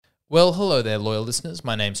Well, hello there, loyal listeners.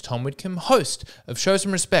 My name's Tom Whitcomb, host of Show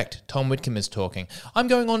Some Respect. Tom Whitcomb is talking. I'm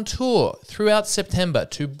going on tour throughout September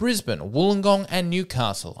to Brisbane, Wollongong, and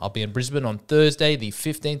Newcastle. I'll be in Brisbane on Thursday, the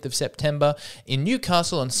 15th of September, in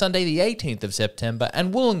Newcastle on Sunday, the 18th of September,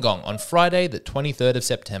 and Wollongong on Friday, the 23rd of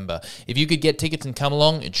September. If you could get tickets and come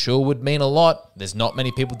along, it sure would mean a lot. There's not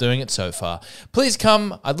many people doing it so far. Please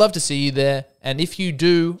come. I'd love to see you there. And if you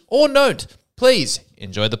do, or don't, please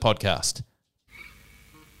enjoy the podcast.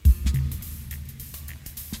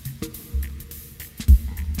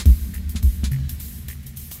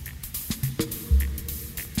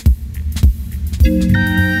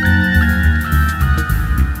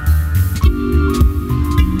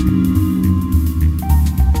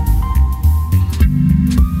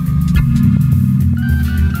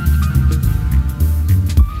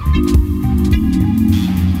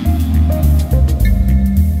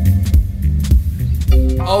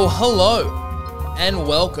 Oh, hello, and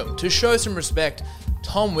welcome to Show Some Respect.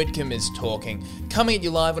 Tom Whitcomb is talking, coming at you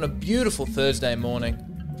live on a beautiful Thursday morning.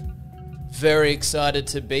 Very excited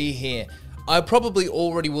to be here. I probably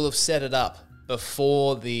already will have set it up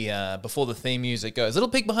before the theme music goes. Little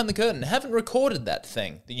peek behind the curtain. Haven't recorded that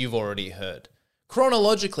thing that you've already heard.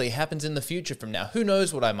 Chronologically, happens in the future from now. Who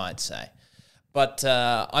knows what I might say? But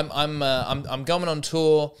I'm going on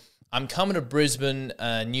tour. I'm coming to Brisbane,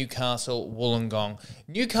 Newcastle, Wollongong.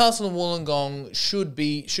 Newcastle and Wollongong should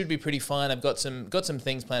be pretty fine. I've got some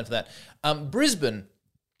things planned for that. Brisbane,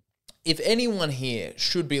 if anyone here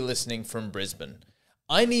should be listening from Brisbane,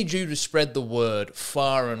 I need you to spread the word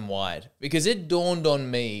far and wide, because it dawned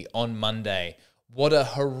on me on Monday what a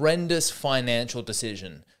horrendous financial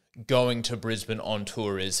decision going to Brisbane on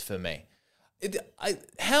tour is for me.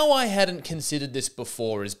 How I hadn't considered this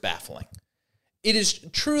before is baffling. It is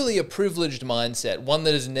truly a privileged mindset, one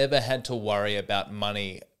that has never had to worry about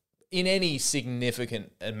money in any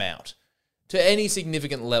significant amount, to any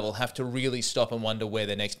significant level, have to really stop and wonder where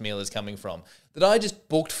their next meal is coming from. That I just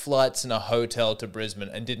booked flights and a hotel to Brisbane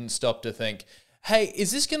and didn't stop to think, hey,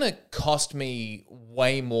 is this going to cost me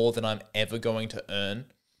way more than I'm ever going to earn?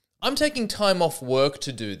 I'm taking time off work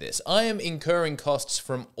to do this. I am incurring costs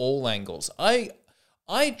from all angles. I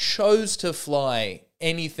chose to fly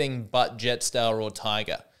anything but Jetstar or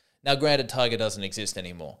Tiger. Now, granted, Tiger doesn't exist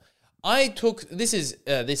anymore. This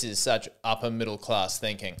is such upper middle class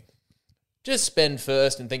thinking. Just spend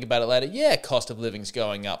first and think about it later. Yeah, cost of living's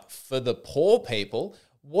going up. For the poor people,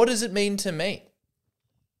 what does it mean to me?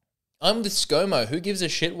 I'm the ScoMo. Who gives a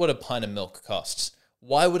shit what a pint of milk costs?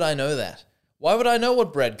 Why would I know that? Why would I know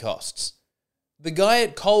what bread costs? The guy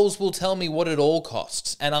at Coles will tell me what it all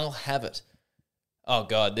costs, and I'll have it. Oh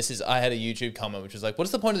God, I had a YouTube comment which was like,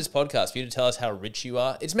 what's the point of this podcast? For you to tell us how rich you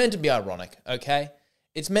are? It's meant to be ironic, okay?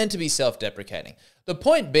 It's meant to be self-deprecating. The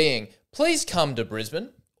point being, please come to Brisbane.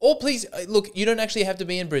 Or please, look, you don't actually have to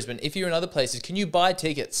be in Brisbane. If you're in other places, can you buy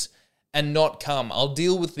tickets and not come? I'll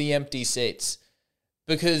deal with the empty seats.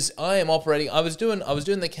 Because I was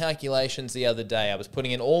doing the calculations the other day. I was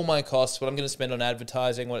putting in all my costs, what I'm going to spend on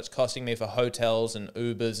advertising, what it's costing me for hotels and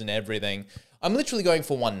Ubers and everything. I'm literally going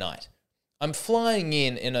for one night. I'm flying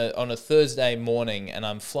on a Thursday morning, and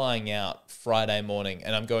I'm flying out Friday morning,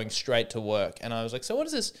 and I'm going straight to work. And I was like, so what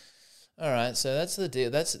is this? All right, so that's the deal.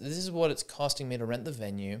 This is what it's costing me to rent the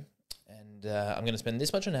venue, and I'm going to spend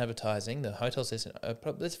this much on advertising. The hotel says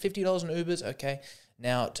that's $50 on Ubers. Okay,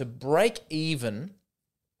 now to break even,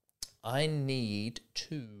 I need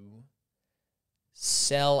to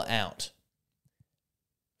sell out.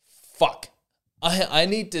 Fuck. I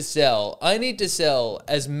need to sell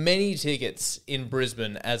as many tickets in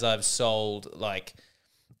Brisbane as I've sold,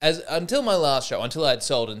 until my last show, until I had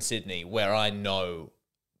sold in Sydney, where I know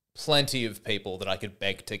plenty of people that I could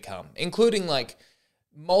beg to come, including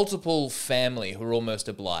multiple family who are almost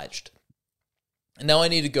obliged. And now I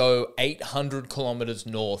need to go 800 kilometers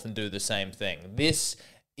north and do the same thing. This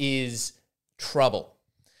is trouble.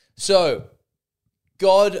 So,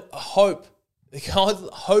 God hoping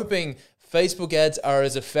Facebook ads are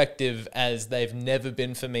as effective as they've never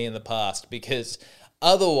been for me in the past, because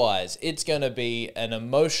otherwise it's going to be an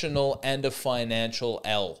emotional and a financial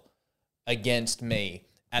L against me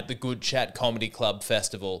at the Good Chat Comedy Club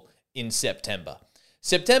Festival in September.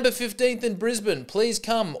 September 15th in Brisbane. Please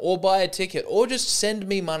come or buy a ticket or just send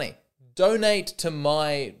me money. Donate to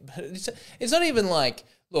my... It's not even like,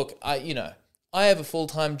 look, I have a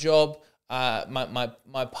full-time job.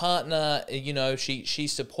 My partner, she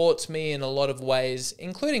supports me in a lot of ways,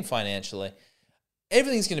 including financially.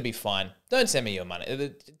 Everything's going to be fine. Don't send me your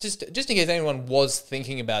money. Just in case anyone was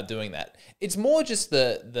thinking about doing that. It's more just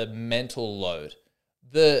the mental load.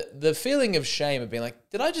 The feeling of shame of being like,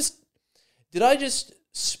 did I just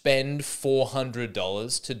spend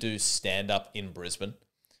 $400 to do stand-up in Brisbane?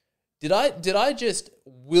 Did I just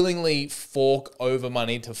willingly fork over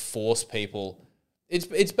money to force people?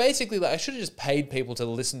 It's basically like I should have just paid people to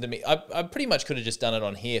listen to me. I pretty much could have just done it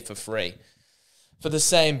on here for free, for the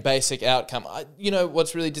same basic outcome. You know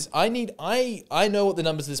what's really just I know what the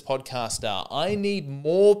numbers of this podcast are. I need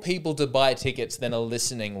more people to buy tickets than are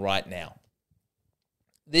listening right now.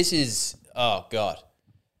 This is, oh God.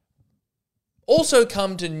 Also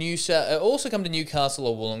come to Newcastle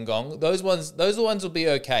or Wollongong. Those are the ones will be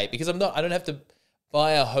okay because I don't have to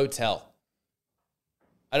buy a hotel.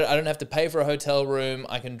 I don't have to pay for a hotel room.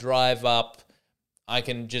 I can drive up. I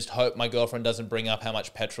can just hope my girlfriend doesn't bring up how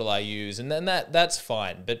much petrol I use, and then that's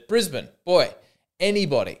fine. But Brisbane, boy, can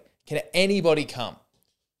anybody come?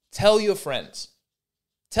 Tell your friends.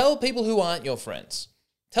 Tell people who aren't your friends.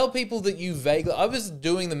 Tell people that you vaguely... I was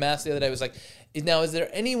doing the maths the other day. It was like, now, is there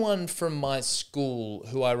anyone from my school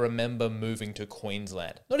who I remember moving to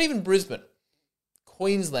Queensland? Not even Brisbane.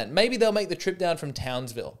 Queensland. Maybe they'll make the trip down from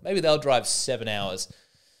Townsville. Maybe they'll drive 7 hours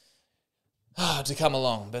to come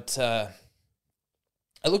along. But I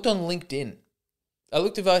looked on LinkedIn. I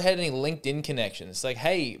looked if I had any LinkedIn connections. It's like,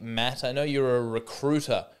 hey, Matt, I know you're a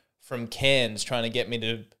recruiter from Cairns trying to get me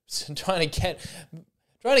to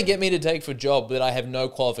take for a job that I have no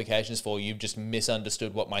qualifications for. You've just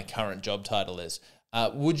misunderstood what my current job title is.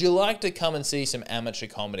 Would you like to come and see some amateur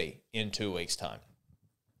comedy in 2 weeks' time?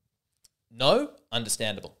 No?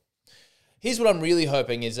 Understandable. Here's what I'm really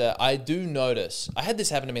hoping is I do notice, I had this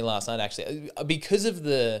happen to me last night actually, because of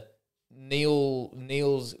the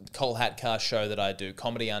Neil's Cole Hatcar show that I do,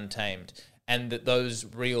 Comedy Untamed, and that those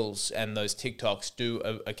reels and those TikToks do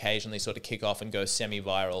occasionally sort of kick off and go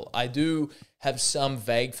semi-viral. I do have some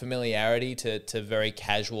vague familiarity to very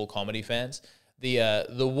casual comedy fans. The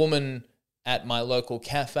woman at my local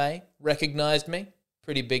cafe recognized me.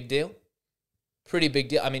 Pretty big deal.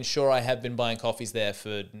 I mean, sure, I have been buying coffees there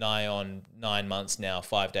for nigh on 9 months now,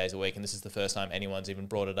 5 days a week, and this is the first time anyone's even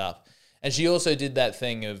brought it up. And she also did that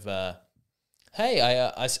thing of,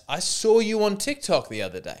 hey, I saw you on TikTok the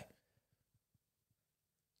other day.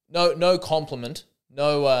 No compliment,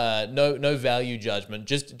 no value judgment,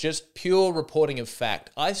 just pure reporting of fact.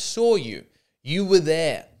 I saw you. You were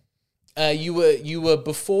there. You were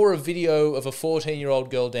before a video of a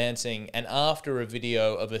 14-year-old girl dancing and after a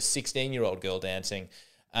video of a 16-year-old girl dancing.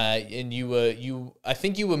 And I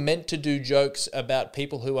think you were meant to do jokes about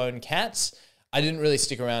people who own cats. I didn't really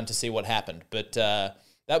stick around to see what happened, but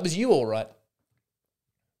that was you all right.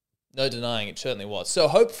 No denying it certainly was. So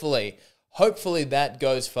hopefully that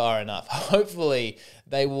goes far enough. Hopefully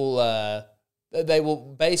they will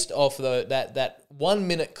based off that 1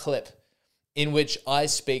 minute clip in which I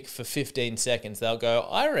speak for 15 seconds, they'll go,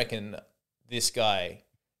 I reckon this guy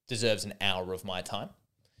deserves an hour of my time.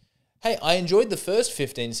 Hey, I enjoyed the first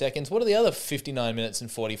 15 seconds. What do the other 59 minutes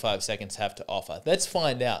and 45 seconds have to offer? Let's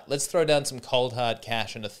find out. Let's throw down some cold hard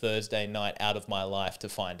cash on a Thursday night out of my life to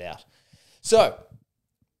find out. So,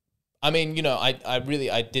 I mean, you know,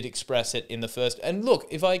 I did express it in the first, and look,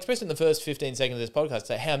 if I expressed it in the first 15 seconds of this podcast,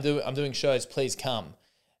 say, hey, I'm doing shows, please come.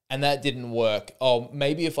 And that didn't work. Oh,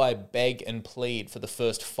 maybe if I beg and plead for the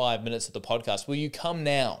first 5 minutes of the podcast, will you come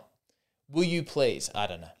now? Will you please? I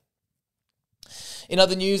don't know. In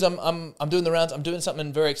other news, I'm doing the rounds. I'm doing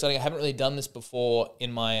something very exciting. I haven't really done this before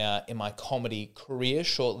in my comedy career,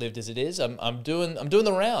 short-lived as it is. I'm doing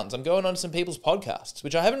the rounds. I'm going on some people's podcasts,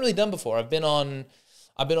 which I haven't really done before. I've been on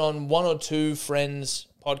one or two friends'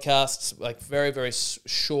 podcasts, like very, very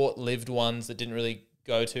short-lived ones that didn't really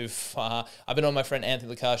go too far. I've been on my friend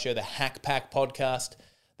Anthony Licascio, the Hack Pack podcast,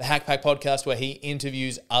 where he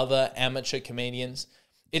interviews other amateur comedians.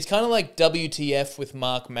 It's kind of like WTF with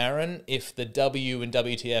Mark Maron if the W in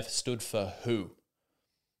WTF stood for who.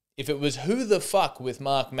 If it was who the fuck with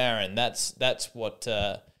Mark Maron, that's what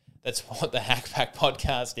the Hack Pack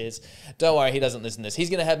podcast is. Don't worry, he doesn't listen to this. He's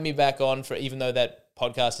going to have me back on for, even though that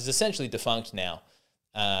podcast is essentially defunct now.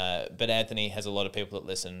 But Anthony has a lot of people that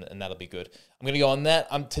listen, and that'll be good. I'm going to go on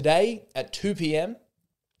that. Today at 2 p.m.,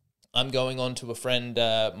 I'm going on to my friend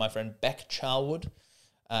Beck Charwood,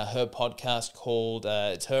 her podcast called,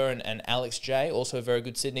 it's her and Alex J, also a very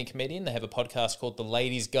good Sydney comedian. They have a podcast called The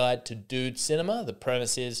Ladies' Guide to Dude Cinema. The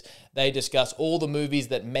premise is they discuss all the movies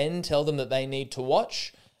that men tell them that they need to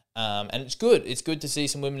watch. And it's good. It's good to see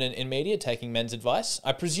some women in media taking men's advice.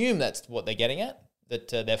 I presume that's what they're getting at. That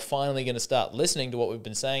they're finally going to start listening to what we've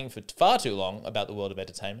been saying for far too long about the world of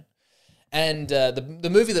entertainment. And the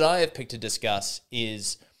movie that I have picked to discuss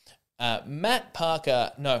is Matt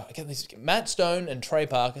Stone and Trey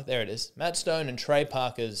Parker. There it is. Matt Stone and Trey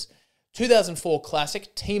Parker's 2004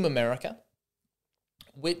 classic, Team America,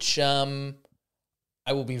 which I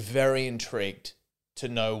will be very intrigued to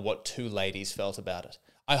know what two ladies felt about it.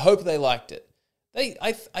 I hope they liked it.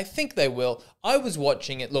 I think they will. I was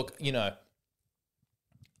watching it. Look,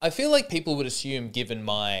 I feel like people would assume, given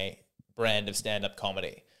my brand of stand-up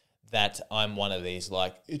comedy, that I'm one of these,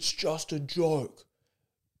 like, it's just a joke.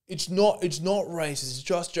 It's not racist, it's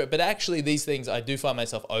just a joke. But actually, these things, I do find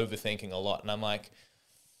myself overthinking a lot. And I'm like,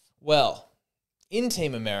 well, in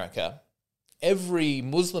Team America, every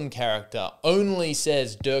Muslim character only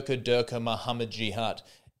says Durka Durka Muhammad Jihad.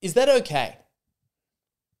 Is that okay?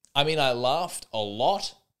 I mean, I laughed a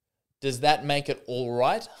lot. Does that make it all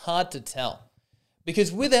right? Hard to tell.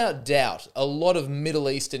 Because without doubt, a lot of Middle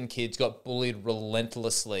Eastern kids got bullied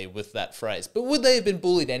relentlessly with that phrase. But would they have been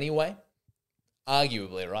bullied anyway?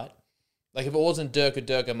 Arguably, right? Like, if it wasn't Durka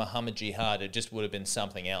Durka Muhammad Jihad, it just would have been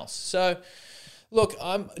something else. So, look,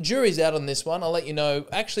 jury's out on this one. I'll let you know.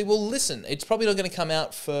 Actually, well, listen, it's probably not going to come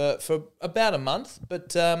out for about a month,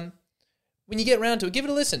 but when you get around to it, give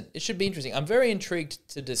it a listen. It should be interesting. I'm very intrigued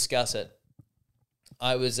to discuss it.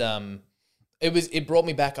 It brought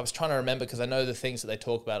me back. I was trying to remember, because I know the things that they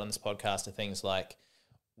talk about on this podcast are things like,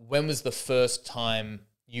 when was the first time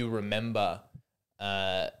you remember?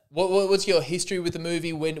 What's your history with the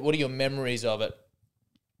movie? What are your memories of it?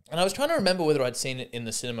 And I was trying to remember whether I'd seen it in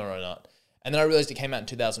the cinema or not. And then I realized it came out in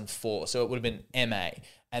 2004, so it would have been MA.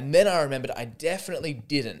 And then I remembered I definitely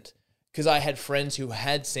didn't, because I had friends who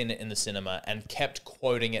had seen it in the cinema and kept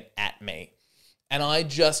quoting it at me. And I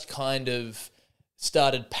just kind of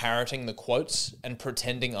started parroting the quotes and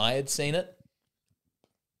pretending I had seen it.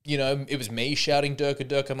 It was me shouting Durka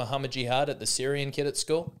Durka Muhammad Jihad at the Syrian kid at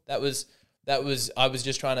school. I was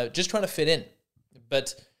just trying to fit in.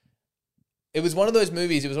 But it was one of those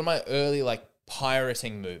movies. It was one of my early, like,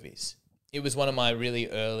 pirating movies. It was one of my really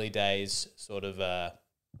early days, sort of,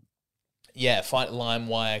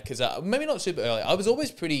 LimeWire, because maybe not super early. I was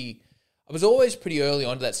always pretty early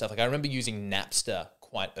onto that stuff. Like, I remember using Napster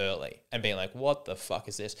quite early and being like, what the fuck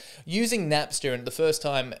is this? Using Napster, and the first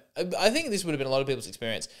time, I think this would have been a lot of people's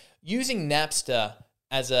experience, using Napster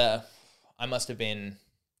as I must have been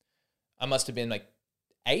like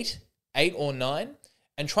 8 or 9,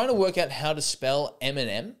 and trying to work out how to spell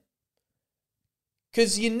Eminem.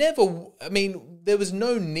 Because there was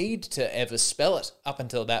no need to ever spell it up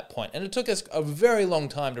until that point. And it took us a very long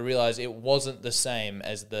time to realize it wasn't the same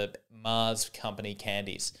as the Mars Company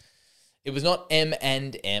candies. It was not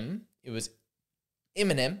M&M, it was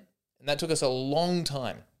Eminem, and that took us a long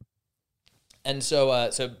time. And so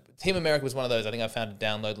Team America was one of those. I think I found a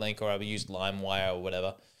download link, or I used LimeWire or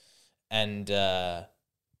whatever. And I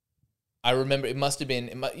remember it must have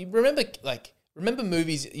been, remember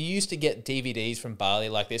movies, you used to get DVDs from Bali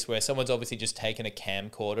like this, where someone's obviously just taken a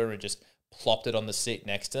camcorder and just plopped it on the seat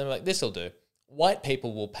next to them. Like, this'll do. White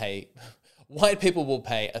people will pay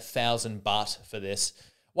 1,000 baht for this.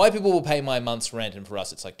 White people will pay my month's rent, and for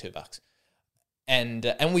us it's like $2.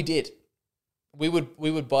 And we did. We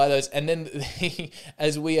would buy those, and then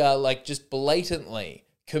as we are, like, just blatantly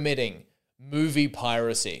committing movie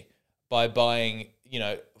piracy by buying,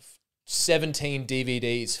 17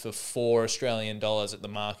 DVDs for $4 at the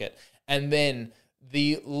market, and then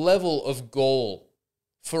the level of gall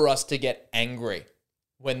for us to get angry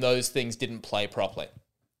when those things didn't play properly.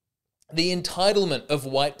 The entitlement of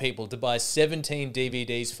white people to buy 17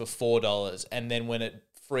 DVDs for $4, and then when it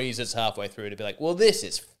freezes halfway through to be like, well, this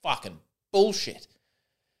is fucking bullshit.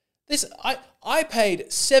 I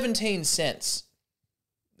paid 17 cents.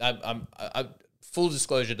 Full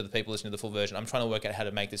disclosure to the people listening to the full version, I'm trying to work out how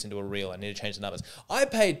to make this into a reel. I need to change the numbers. I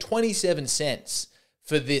paid 27 cents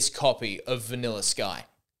for this copy of Vanilla Sky.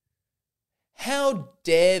 How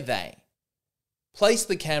dare they place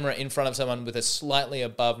the camera in front of someone with a slightly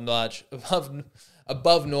above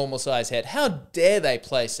normal size head? How dare they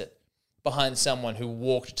place it behind someone who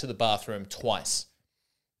walked to the bathroom twice?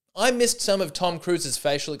 I missed some of Tom Cruise's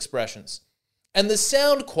facial expressions, and the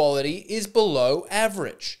sound quality is below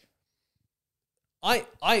average.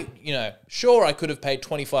 Sure, I could have paid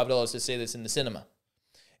 $25 to see this in the cinema.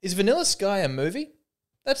 Is Vanilla Sky a movie?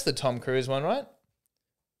 That's the Tom Cruise one, right?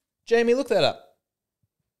 Jamie, look that up.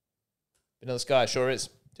 Vanilla Sky sure is.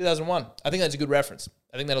 2001. I think that's a good reference.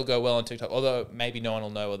 I think that'll go well on TikTok, although maybe no one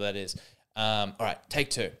will know what that is. All right,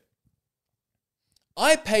 take 2.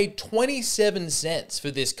 I paid 27 cents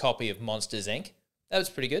for this copy of Monsters, Inc. That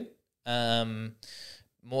was pretty good.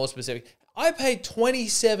 More specific, I paid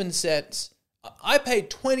 27 cents. I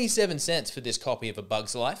paid 27 cents for this copy of A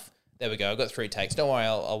Bug's Life. There we go. I've got 3 takes. Don't worry,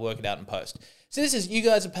 I'll work it out in post. So this is, you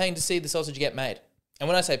guys are paying to see the sausage get made. And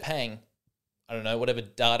when I say paying, I don't know, whatever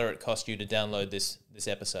data it cost you to download this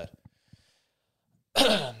episode.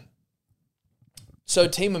 So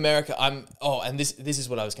Team America, and this is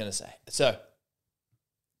what I was going to say. So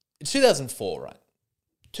it's 2004, right?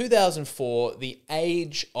 2004, the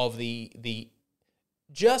age of the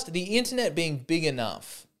internet being big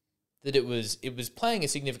enough that it was playing a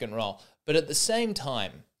significant role, but at the same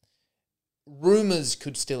time, rumors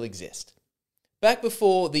could still exist. Back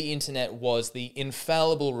before the internet was the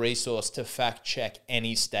infallible resource to fact check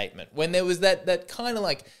any statement, when there was that kind of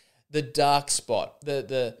like the dark spot,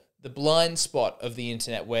 the blind spot of the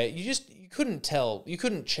internet where you couldn't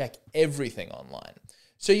check everything online.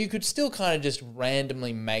 So you could still kind of just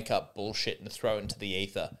randomly make up bullshit and throw it into the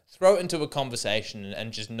ether, throw it into a conversation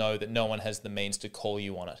and just know that no one has the means to call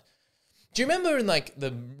you on it. Do you remember in like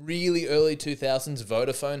the really early 2000s,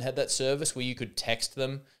 Vodafone had that service where you could text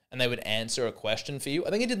them and they would answer a question for you?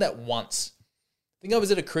 I think I did that once. I think I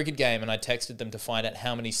was at a cricket game and I texted them to find out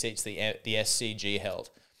how many seats the SCG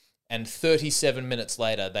held. And 37 minutes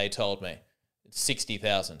later, they told me it's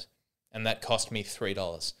 60,000. And that cost me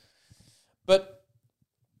 $3. But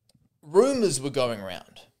rumors were going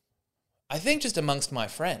around. I think just amongst my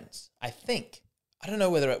friends. I don't know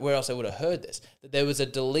where else I would have heard this, that there was a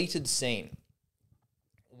deleted scene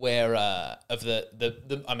where let's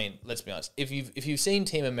be honest, if you've seen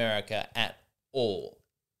Team America at all,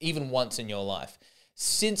 even once in your life,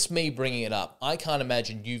 since me bringing it up, I can't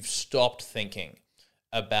imagine you've stopped thinking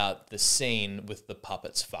about the scene with the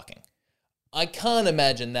puppets fucking. I can't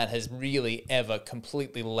imagine that has really ever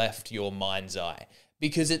completely left your mind's eye,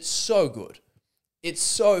 because it's so good. It's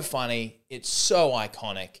so funny. It's so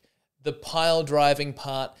iconic. The pile driving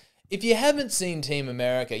part. If you haven't seen Team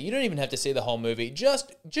America, you don't even have to see the whole movie.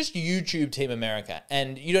 Just YouTube Team America,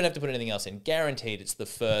 and you don't have to put anything else in. Guaranteed it's the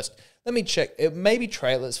first. Let me check. It may be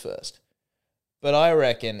trailers first. But I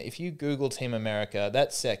reckon if you Google Team America,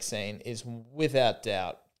 that sex scene is without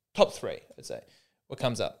doubt top 3, I'd say. What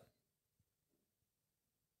comes up?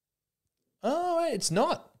 Oh, wait, it's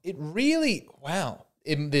not. It really, wow.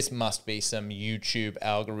 This must be some YouTube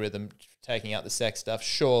algorithm taking out the sex stuff,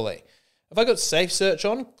 surely. Have I got safe search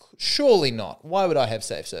on? Surely not. Why would I have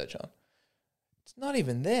safe search on? It's not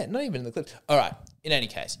even there. Not even in the clip. All right. In any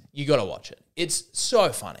case, you got to watch it. It's so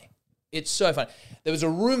funny. It's so funny. There was a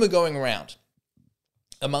rumor going around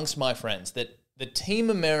amongst my friends that the Team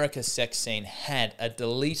America sex scene had a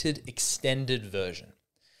deleted extended version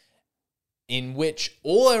in which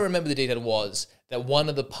all I remember the detail was that one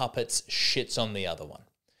of the puppets shits on the other one.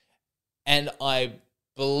 And I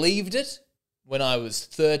believed it when I was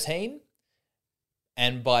 13.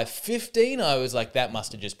 And by 15, I was like, that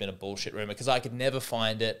must have just been a bullshit rumor, because I could never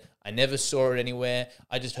find it. I never saw it anywhere.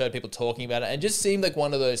 I just heard people talking about it. And it just seemed like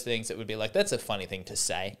one of those things that would be like, that's a funny thing to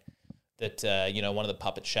say, that, one of the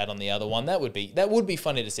puppets shat on the other one. That would be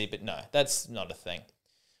funny to see, but no, that's not a thing.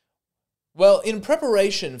 Well, in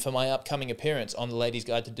preparation for my upcoming appearance on The Ladies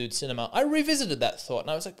Guide to Dude Cinema, I revisited that thought, and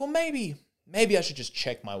I was like, well, maybe I should just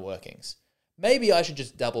check my workings. Maybe I should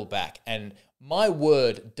just double back, and my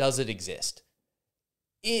word, does it exist?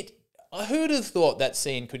 Who'd have thought that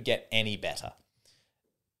scene could get any better?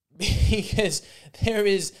 Because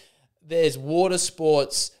there's water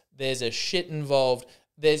sports, there's a shit involved,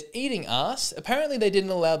 there's eating ass. Apparently they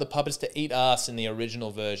didn't allow the puppets to eat ass in the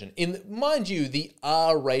original version. Mind you, the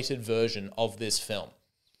R-rated version of this film.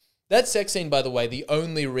 That sex scene, by the way, the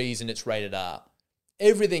only reason it's rated R.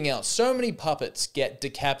 Everything else, so many puppets get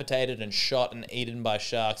decapitated and shot and eaten by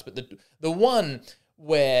sharks, but the one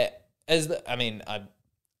where,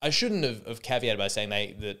 I shouldn't have caveated by saying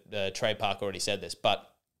that Trey Park already said this,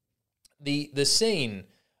 but the scene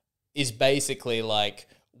is basically like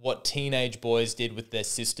what teenage boys did with their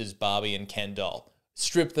sisters Barbie and Ken doll.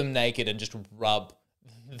 Strip them naked and just rub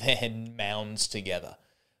their mounds together.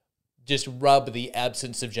 Just rub the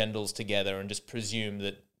absence of genitals together and just presume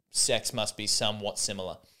that sex must be somewhat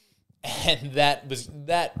similar. And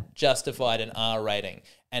that justified an R rating.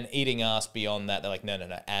 And eating ass beyond that, they're like, no,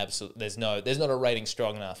 absolutely. There's not a rating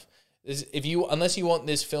strong enough. Unless you want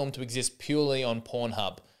this film to exist purely on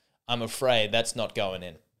Pornhub, I'm afraid that's not going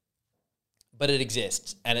in. But it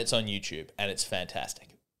exists, and it's on YouTube, and it's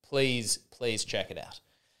fantastic. Please check it out.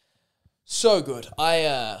 So good.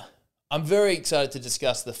 I'm very excited to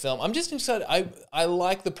discuss the film. I'm just excited. I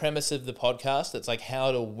like the premise of the podcast. It's like,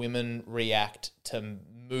 how do women react to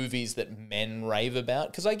movies that men rave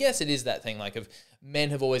about? Because I guess it is that thing, like, of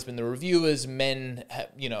men have always been the reviewers. Men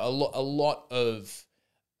have, a lot of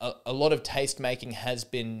taste making has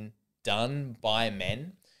been done by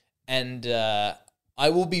men, and I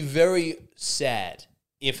will be very sad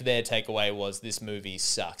if their takeaway was this movie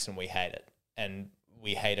sucks and we hate it, and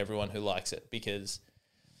we hate everyone who likes it, because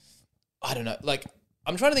I don't know, like,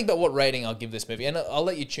 I'm trying to think about what rating I'll give this movie, and I'll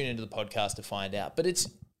let you tune into the podcast to find out. But it's,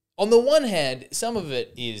 on the one hand, some of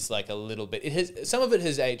it is like a little bit, some of it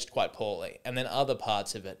has aged quite poorly, and then other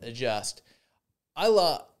parts of it are just, I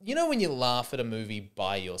laugh. You know when you laugh at a movie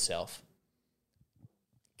by yourself?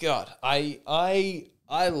 God, I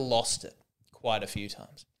lost it quite a few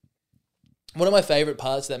times. One of my favorite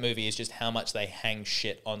parts of that movie is just how much they hang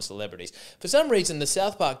shit on celebrities. For some reason, the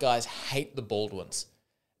South Park guys hate the Baldwins.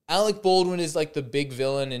 Alec Baldwin is like the big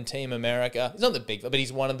villain in Team America. He's not the big, but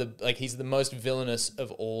he's one of the, like, he's the most villainous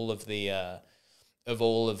of all of the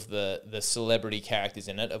celebrity characters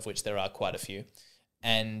in it, of which there are quite a few.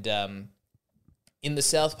 And in the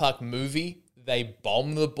South Park movie, they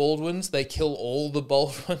bomb the Baldwins. They kill all the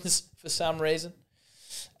Baldwins for some reason.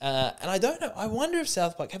 And I don't know. I wonder if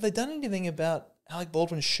South Park, have they done anything about Alec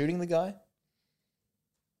Baldwin shooting the guy?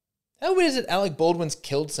 How weird is it Alec Baldwin's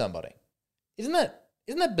killed somebody? Isn't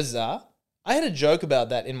that bizarre? I had a joke about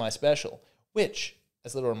that in my special, which,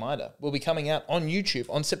 as a little reminder, will be coming out on YouTube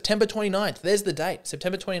on September 29th. There's the date,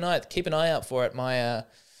 September 29th. Keep an eye out for it. My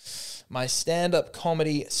stand-up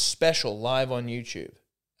comedy special live on YouTube.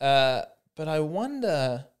 But I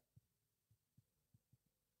wonder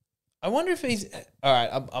if he's all right.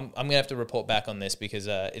 I'm gonna have to report back on this because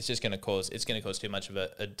it's gonna cause too much of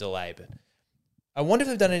a delay. But I wonder if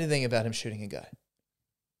they've done anything about him shooting a guy,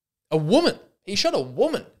 a woman. He shot a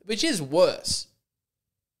woman, which is worse.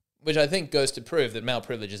 Which I think goes to prove that male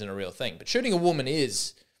privilege isn't a real thing. But shooting a woman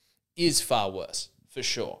is far worse for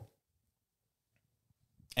sure.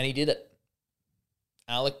 And he did it.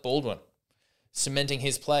 Alec Baldwin, cementing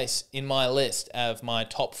his place in my list of my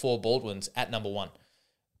top 4 Baldwins at number 1.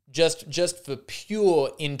 Just for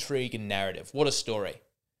pure intrigue and narrative. What a story.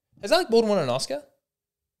 Has Alec Baldwin won an Oscar?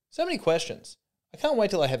 So many questions. I can't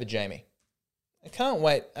wait till I have a Jamie. I can't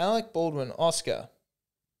wait. Alec Baldwin, Oscar.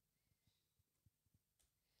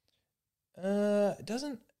 It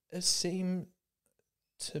doesn't seem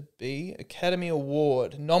to be. Academy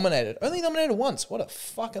Award. Nominated. Only nominated once. What a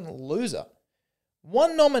fucking loser.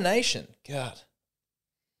 1 nomination. God.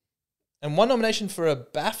 And 1 nomination for a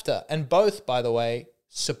BAFTA. And both, by the way,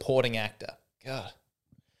 supporting actor. God.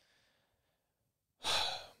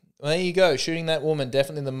 Well, there you go. Shooting that woman,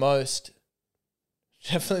 definitely the most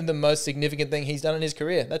significant thing he's done in his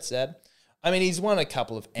career. That's sad. I mean, he's won a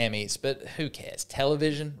couple of Emmys, but who cares?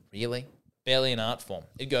 Television, really? Barely an art form.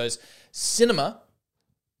 It goes cinema,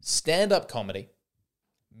 stand-up comedy,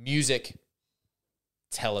 music,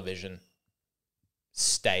 television,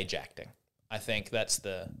 stage acting. I think that's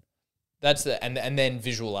the and then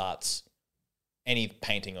visual arts. Any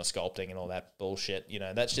painting or sculpting and all that bullshit,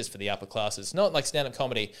 that's just for the upper classes. Not like stand-up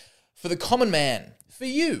comedy. For the common man. For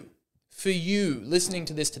you listening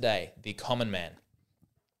to this today, the common man.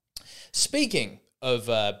 Speaking of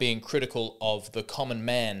being critical of the common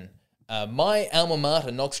man, my alma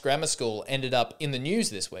mater, Knox Grammar School, ended up in the news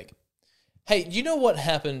this week. Hey, do you know what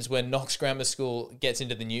happens when Knox Grammar School gets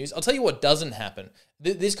into the news? I'll tell you what doesn't happen.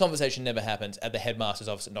 This conversation never happens at the headmaster's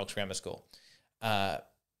office at Knox Grammar School.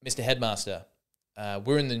 Mr. Headmaster,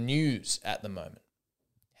 we're in the news at the moment.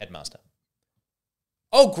 Headmaster.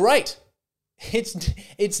 Oh, great.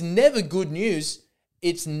 It's never good news.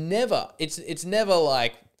 It's never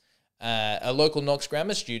like a local Knox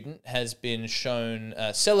Grammar student has been shown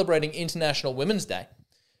celebrating International Women's Day.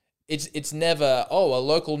 It's never, a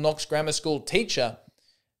local Knox Grammar School teacher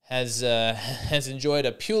has enjoyed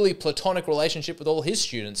a purely platonic relationship with all his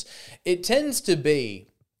students. It tends to be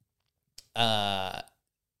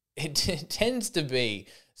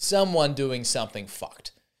someone doing something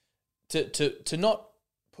fucked. To not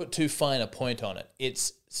put too fine a point on it,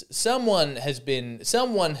 it's someone has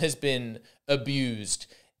been abused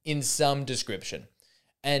in some description,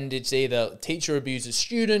 and it's either teacher abuses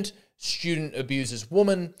student, student abuses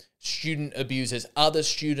woman, student abuses other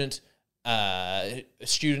student,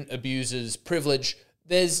 student abuses privilege.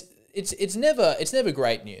 It's never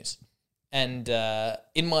great news. And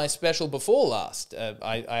in my special before last,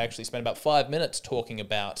 I actually spent about 5 minutes talking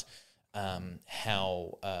about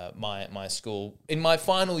how my school, in my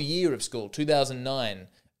final year of school, 2009,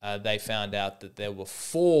 they found out that there were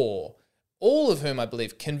 4, all of whom I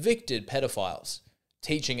believe convicted pedophiles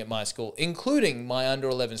teaching at my school, including my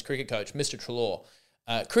under-11s cricket coach, Mr. Trelaw.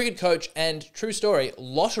 Cricket coach and, true story,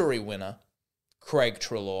 lottery winner, Craig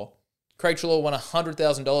Trelaw. Craig Trelaw won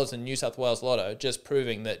 $100,000 in New South Wales Lotto, just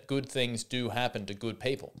proving that good things do happen to good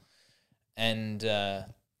people. And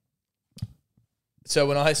so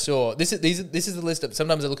when I saw this is the list of,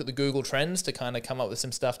 sometimes I look at the Google Trends to kind of come up with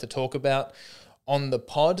some stuff to talk about on the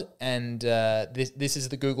pod, and this is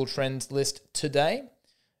the Google Trends list today.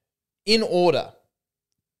 In order,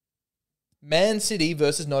 Man City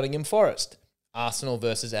versus Nottingham Forest. Arsenal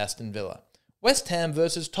versus Aston Villa. West Ham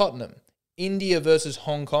versus Tottenham. India versus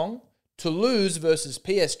Hong Kong. Toulouse versus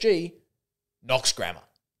PSG. Knox Grammar.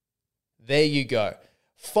 There you go.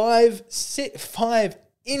 Five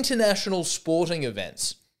international sporting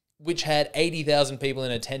events, which had 80,000 people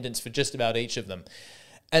in attendance for just about each of them.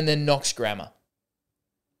 And then Knox Grammar.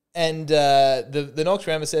 And the Knox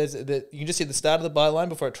Grammar says that you can just see the start of the byline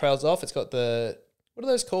before it trails off. It's got the, what are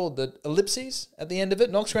those called? The ellipses at the end of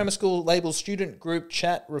it. Knox Grammar School labels student group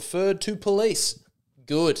chat referred to police.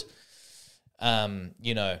 Good.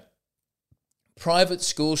 Private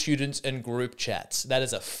school students and group chats. That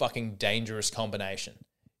is a fucking dangerous combination.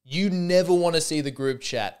 You never want to see the group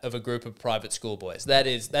chat of a group of private school boys.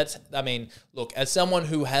 Look, as someone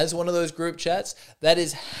who has one of those group chats, that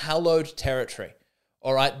is hallowed territory.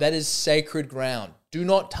 All right? That is sacred ground. Do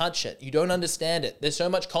not touch it. You don't understand it. There's so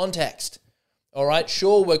much context. All right?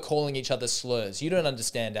 Sure, we're calling each other slurs. You don't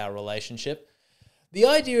understand our relationship. The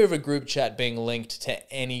idea of a group chat being linked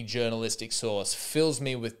to any journalistic source fills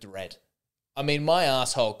me with dread. I mean, my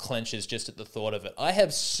asshole clenches just at the thought of it. I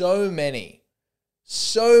have so many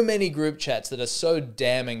group chats that are so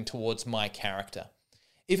damning towards my character.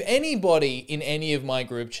 If anybody in any of my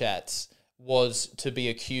group chats was to be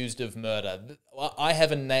accused of murder, I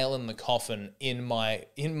have a nail in the coffin in my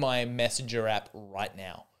Messenger app right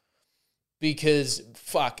now. Because,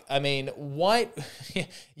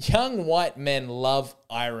 young white men love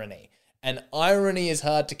irony. And irony is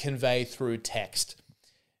hard to convey through text.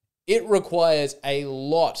 It requires a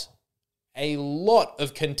lot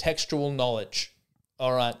of contextual knowledge.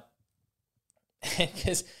 All right.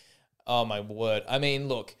 Because, oh my word. I mean,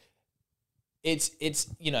 look, it's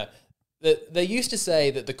they used to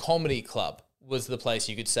say that the comedy club was the place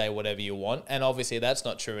you could say whatever you want. And obviously that's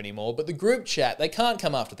not true anymore. But the group chat, they can't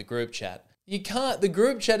come after the group chat. You can't. The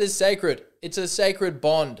group chat is sacred. It's a sacred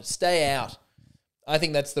bond. Stay out. I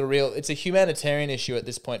think that's it's a humanitarian issue at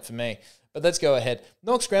this point for me. But let's go ahead.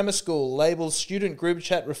 Knox Grammar School labels student group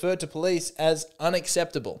chat referred to police as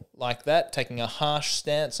unacceptable. Like that, taking a harsh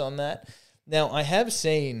stance on that. Now, I have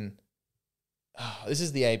seen... this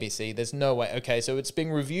is the ABC. There's no way. Okay, so it's being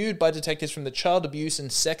reviewed by detectives from the Child Abuse and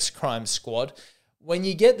Sex Crime Squad. When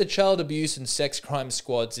you get the Child Abuse and Sex Crime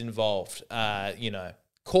Squads involved,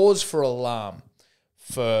 cause for alarm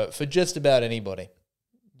for just about anybody,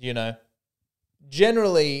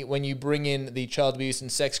 Generally, when you bring in the Child Abuse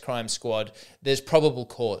and Sex Crime Squad, there's probable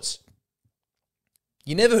cause.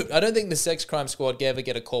 I don't think the Sex Crime Squad ever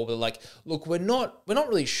get a call where they're like, look, we're not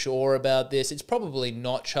really sure about this. It's probably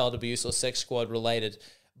not child abuse or sex squad related.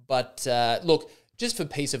 But look, just for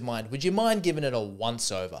peace of mind, would you mind giving it a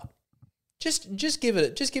once over? Just give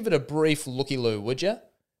it a brief looky-loo, would you?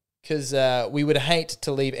 Because we would hate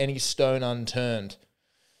to leave any stone unturned.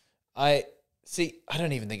 I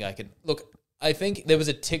don't even think I could. Look, I think there was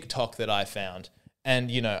a TikTok that I found,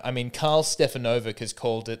 and, Carl Stefanovic has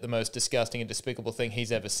called it the most disgusting and despicable thing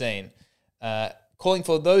he's ever seen, calling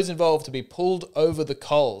for those involved to be pulled over the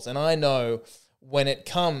coals. And I know when it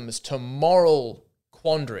comes to moral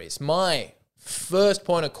quandaries, my first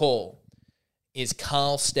point of call is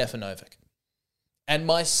Carl Stefanovic. And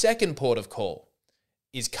my second port of call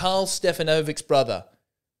is Carl Stefanovic's brother,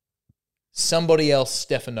 somebody else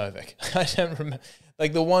Stefanovic. I don't remember.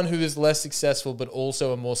 Like the one who is less successful but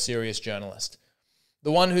also a more serious journalist.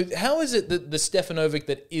 The one who... How is it that the Stefanovic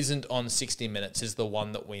that isn't on 60 Minutes is the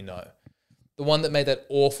one that we know? The one that made that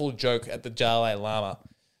awful joke at the Dalai Lama.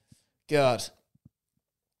 God.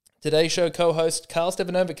 Today's show co-host Carl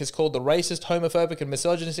Stefanovic has called the racist, homophobic and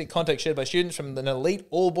misogynistic content shared by students from an elite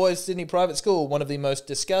all-boys Sydney private school one of the most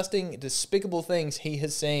disgusting, despicable things he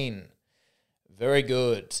has seen. Very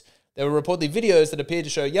good. There were reportedly videos that appeared to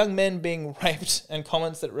show young men being raped and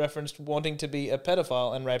comments that referenced wanting to be a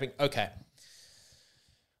pedophile and raping. Okay.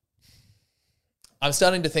 I'm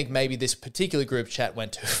starting to think maybe this particular group chat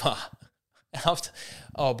went too far.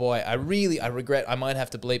 Oh boy, I regret I might have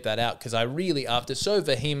to bleep that out because after so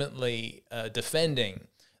vehemently defending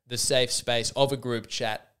the safe space of a group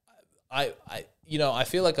chat, I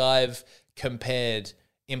feel like I've compared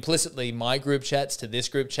implicitly my group chats to this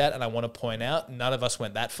group chat, and I want to point out none of us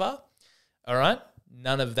went that far. All right?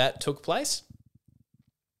 None of that took place.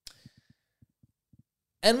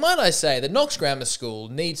 And might I say that Knox Grammar School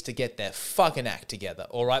needs to get their fucking act together,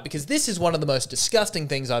 all right? Because this is one of the most disgusting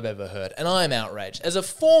things I've ever heard, and I am outraged. As a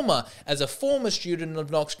former student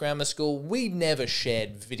of Knox Grammar School, we never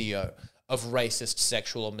shared video of racist,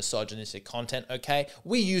 sexual, or misogynistic content, okay?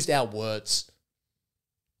 We used our words.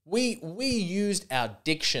 We used our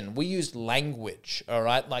diction. We used language, all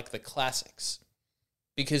right, like the classics.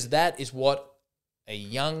 Because that is what a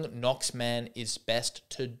young Knox man is best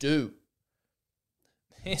to do.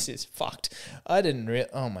 This is fucked.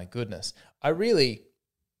 Oh my goodness. Oh,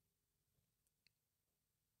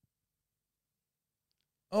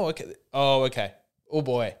 okay. Oh, okay. Oh,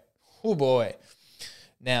 boy. Oh, boy.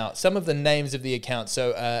 Now, some of the names of the accounts.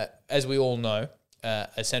 So, as we all know,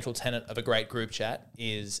 a central tenet of a great group chat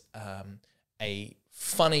is a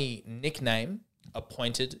funny nickname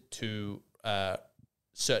appointed to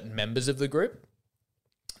certain members of the group.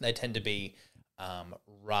 They tend to be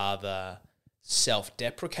rather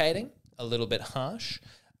self-deprecating, a little bit harsh.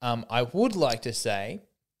 I would like to say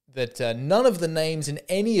that none of the names in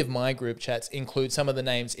any of my group chats include some of the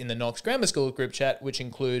names in the Knox Grammar School group chat, which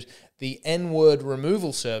include the N-word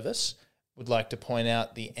removal service. Would like to point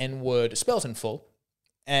out the N-word spelt in full,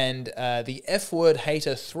 and the F-word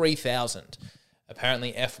hater 3000.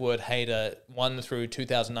 Apparently, F-word hater 1 through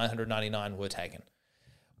 2,999 were taken.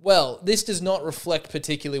 Well, this does not reflect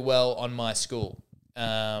particularly well on my school.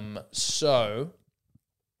 So,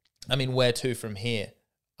 I mean, where to from here?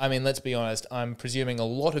 I mean, let's be honest, I'm presuming a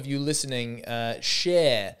lot of you listening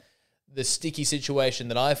share the sticky situation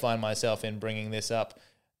that I find myself in bringing this up.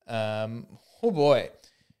 Oh boy.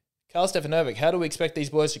 Karl Stefanovic, how do we expect these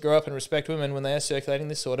boys to grow up and respect women when they are circulating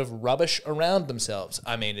this sort of rubbish around themselves?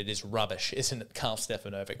 I mean, it is rubbish, isn't it, Karl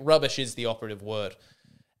Stefanovic? Rubbish is the operative word.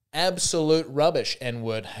 Absolute rubbish,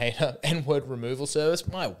 N-word hater, N-word removal service.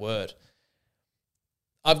 My word.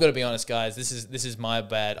 I've got to be honest, guys. This is my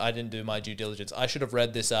bad. I didn't do my due diligence. I should have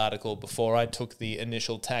read this article before I took the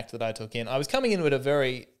initial tack that I took in. I was coming in with a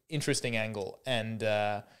very interesting angle, and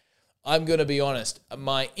I'm going to be honest.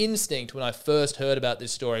 My instinct when I first heard about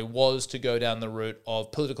this story was to go down the route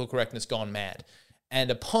of political correctness gone mad.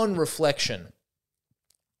 And upon reflection,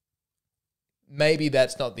 maybe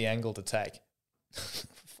that's not the angle to take.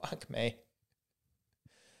 Fuck me.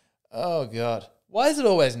 Oh, God. Why is it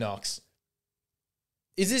always Knox?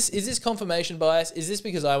 Is this confirmation bias? Is this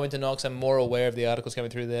because I went to Knox, I'm more aware of the articles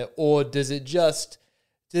coming through there? Or does it just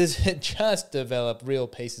develop real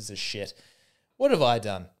pieces of shit? What have I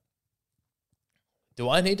done? Do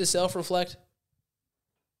I need to self-reflect?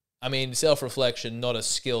 I mean, self-reflection, not a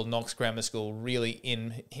skill Knox Grammar School really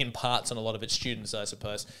imparts on a lot of its students, I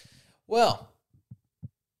suppose. Well,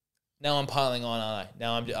 now I'm piling on, aren't I?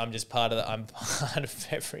 Now I'm just part of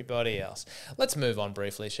everybody else. Let's move on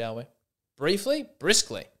briefly, shall we? Briefly?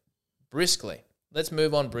 Briskly. Let's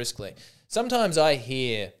move on briskly. Sometimes I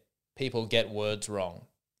hear people get words wrong,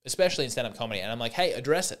 especially in stand-up comedy, and I'm like, hey,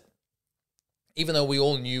 address it. Even though we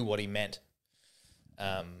all knew what he meant.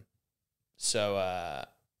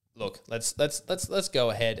 Look, let's go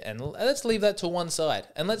ahead and let's leave that to one side.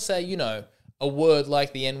 And let's say, a word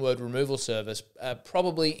like the N-word removal service,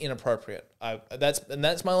 probably inappropriate.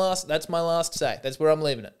 That's my last say. That's where I'm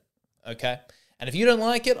leaving it. Okay? And if you don't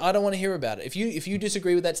like it, I don't want to hear about it. If you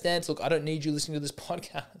disagree with that stance, look, I don't need you listening to this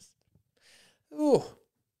podcast. Ooh.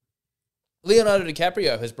 Leonardo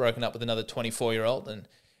DiCaprio has broken up with another 24-year-old, and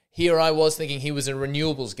here I was thinking he was a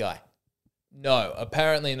renewables guy. No,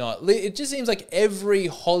 apparently not. It just seems like every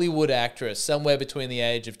Hollywood actress somewhere between the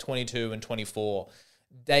age of 22 and 24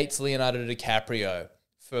 dates Leonardo DiCaprio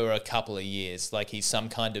for a couple of years, like he's some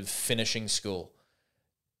kind of finishing school.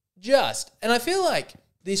 And I feel like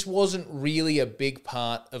this wasn't really a big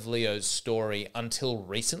part of Leo's story until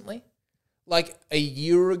recently. Like a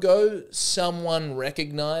year ago, someone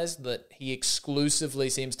recognized that he exclusively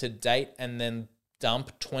seems to date and then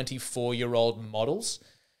dump 24-year-old models.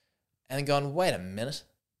 And gone, wait a minute.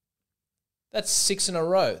 That's 6 in a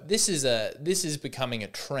row. This is becoming a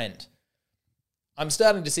trend. I'm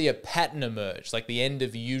starting to see a pattern emerge, like the end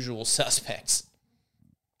of Usual Suspects.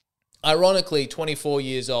 Ironically, 24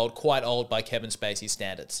 years old, quite old by Kevin Spacey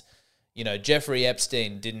standards. Jeffrey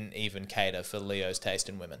Epstein didn't even cater for Leo's taste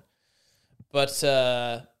in women. But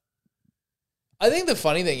I think the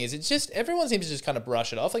funny thing is, it's just, everyone seems to just kind of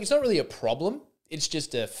brush it off. Like, it's not really a problem. It's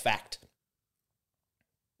just a fact.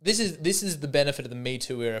 This is the benefit of the Me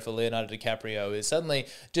Too era for Leonardo DiCaprio, is suddenly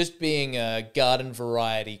just being a garden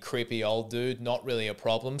variety creepy old dude, not really a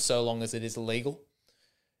problem so long as it is illegal.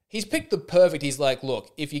 He's picked he's like, look,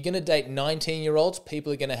 if you're going to date 19-year-olds,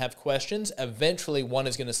 people are going to have questions. Eventually, one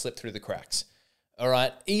is going to slip through the cracks. All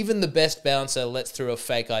right? Even the best bouncer lets through a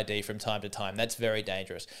fake ID from time to time. That's very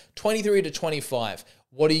dangerous. 23 to 25,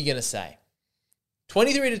 what are you going to say?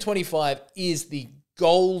 23 to 25 is the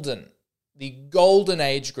golden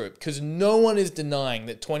age group, because no one is denying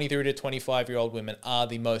that 23 to 25-year-old women are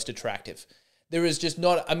the most attractive. There is just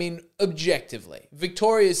not, objectively,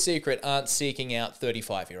 Victoria's Secret aren't seeking out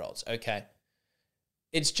 35-year-olds, okay?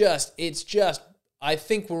 It's just, I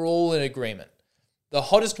think we're all in agreement The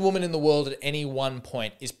hottest woman in the world at any one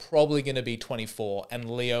point is probably going to be 24, and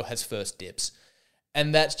Leo has first dibs.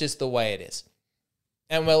 And that's just the way it is.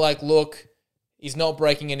 And we're like, look, he's not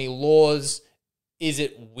breaking any laws. Is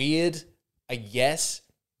it weird? I guess.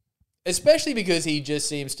 Especially because he just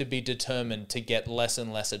seems to be determined to get less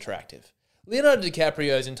and less attractive. Leonardo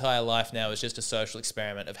DiCaprio's entire life now is just a social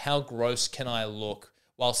experiment of how gross can I look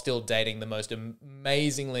while still dating the most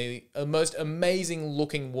amazing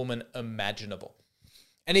looking woman imaginable.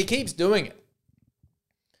 And he keeps doing it.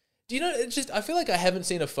 Do you know, it's just, I feel like I haven't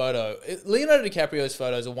seen a photo. Leonardo DiCaprio's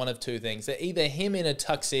photos are one of two things. They're either him in a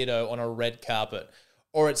tuxedo on a red carpet,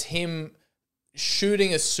 or it's him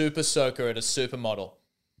shooting a super soaker at a supermodel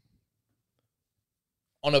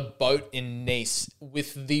on a boat in Nice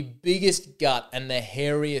with the biggest gut and the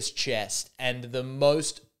hairiest chest and the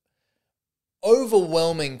most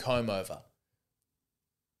overwhelming comb over.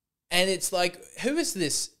 And it's like, who is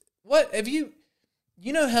this? What have you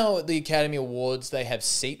know how at the Academy Awards they have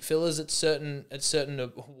seat fillers at certain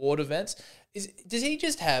award events? Does he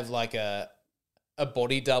just have like a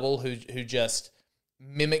body double who just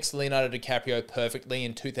mimics Leonardo DiCaprio perfectly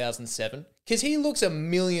in 2007? Because he looks $1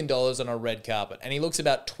 million on a red carpet, and he looks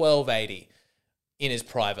about $12.80 in his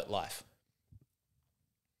private life.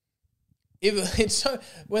 If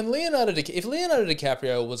Leonardo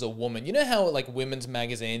DiCaprio was a woman, you know how like women's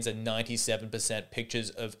magazines are 97% pictures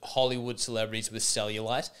of Hollywood celebrities with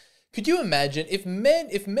cellulite? Could you imagine if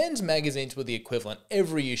men's magazines were the equivalent,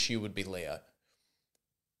 every issue would be Leo?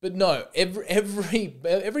 But no,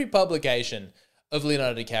 every publication of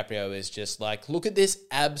Leonardo DiCaprio is just like, look at this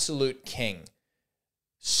absolute king.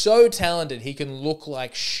 So talented, he can look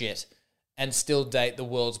like shit and still date the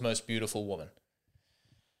world's most beautiful woman.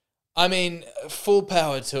 I mean, full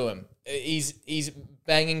power to him. He's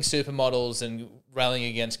banging supermodels and rallying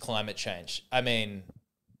against climate change. I mean,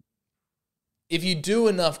 if you do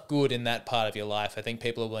enough good in that part of your life, I think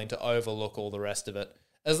people are willing to overlook all the rest of it.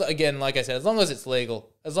 Again, like I said, as long as it's legal,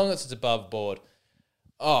 as long as it's above board.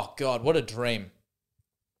 Oh, God, what a dream.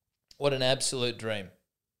 What an absolute dream.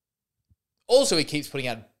 Also, he keeps putting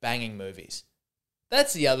out banging movies.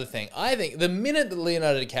 That's the other thing. I think the minute that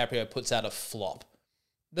Leonardo DiCaprio puts out a flop,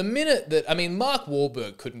 the minute that, I mean, Mark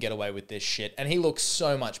Wahlberg couldn't get away with this shit, and he looks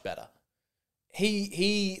so much better.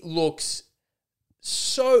 He looks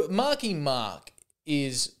so... Marky Mark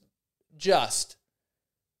is just...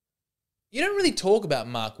 You don't really talk about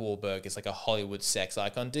Mark Wahlberg as like a Hollywood sex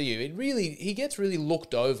icon, do you? He gets really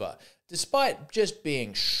looked over, despite just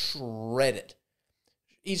being shredded.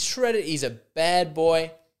 He's shredded, he's a bad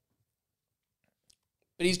boy,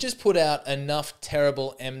 but he's just put out enough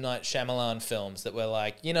terrible M. Night Shyamalan films that we're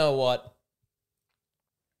like, you know what?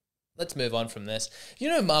 Let's move on from this. You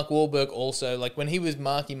know, Mark Wahlberg also, like when he was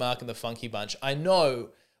Marky Mark in the Funky Bunch, I know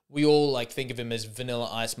we all like think of him as Vanilla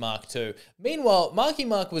Ice Mark too. Meanwhile, Marky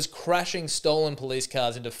Mark was crashing stolen police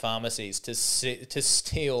cars into pharmacies to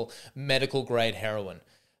steal medical grade heroin.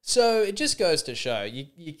 So it just goes to show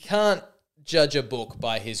you can't judge a book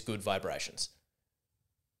by his good vibrations.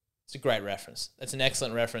 It's a great reference. It's an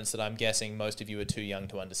excellent reference that I'm guessing most of you are too young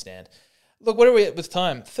to understand. Look, what are we at with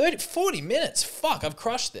time? 40 minutes. Fuck, I've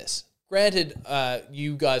crushed this. Granted,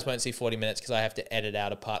 you guys won't see 40 minutes because I have to edit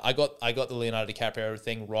out a part. I got the Leonardo DiCaprio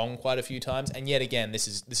thing wrong quite a few times, and yet again, this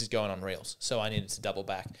is going on Reels, so I needed to double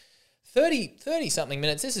back. 30 something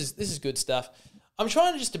minutes. This is good stuff. I'm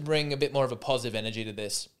trying just to bring a bit more of a positive energy to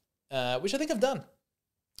this, which I think I've done.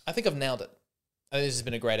 I think I've nailed it. I think this has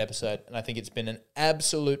been a great episode, and I think it's been an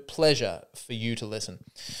absolute pleasure for you to listen.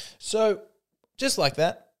 So, just like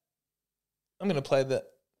that, I'm going to play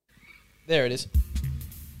there it is,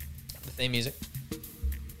 the theme music.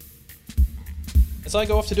 As I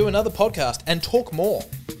go off to do another podcast and talk more.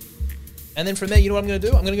 And then from there, you know what I'm going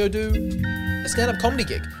to do? I'm going to go do a stand-up comedy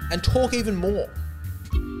gig and talk even more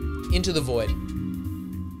into the void.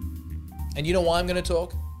 And you know why I'm going to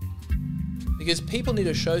talk? Because people need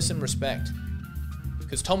to show some respect.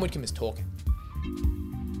 Because Tom Whitcomb is talking.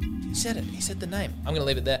 He said it. He said the name. I'm going to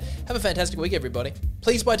leave it there. Have a fantastic week, everybody.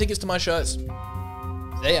 Please buy tickets to my shows.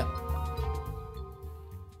 See ya.